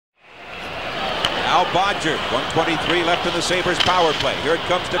Now Bodger, 1:23 left in the Sabres power play. Here it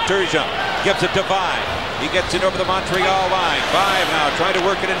comes to Turgeon. Gives it to Vaive. He gets it over the Montreal line. Vaive now trying to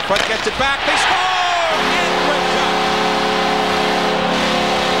work it in front, gets it back. They score! Andreychuk!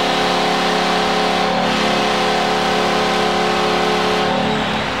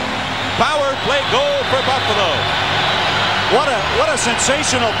 Power play goal for Buffalo. What a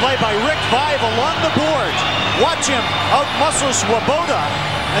sensational play by Rick Vaive along the boards. Watch him outmuscle Swoboda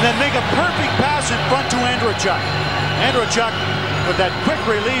and then make a perfect pass in front to Andreychuk. Andreychuk with that quick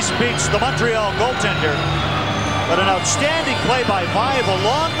release beats the Montreal goaltender. But an outstanding play by Vaive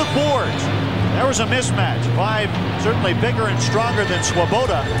along the boards. There was a mismatch. Vaive certainly bigger and stronger than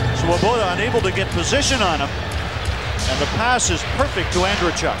Swoboda. Swoboda unable to get position on him. And the pass is perfect to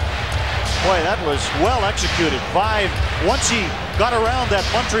Andreychuk. Boy, that was well executed. Vaive, once he got around that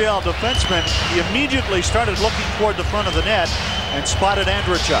Montreal defenseman, he immediately started looking toward the front of the net and spotted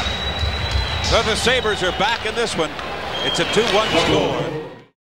Andreychuk. So the Sabres are back in this one. It's a 2-1 score.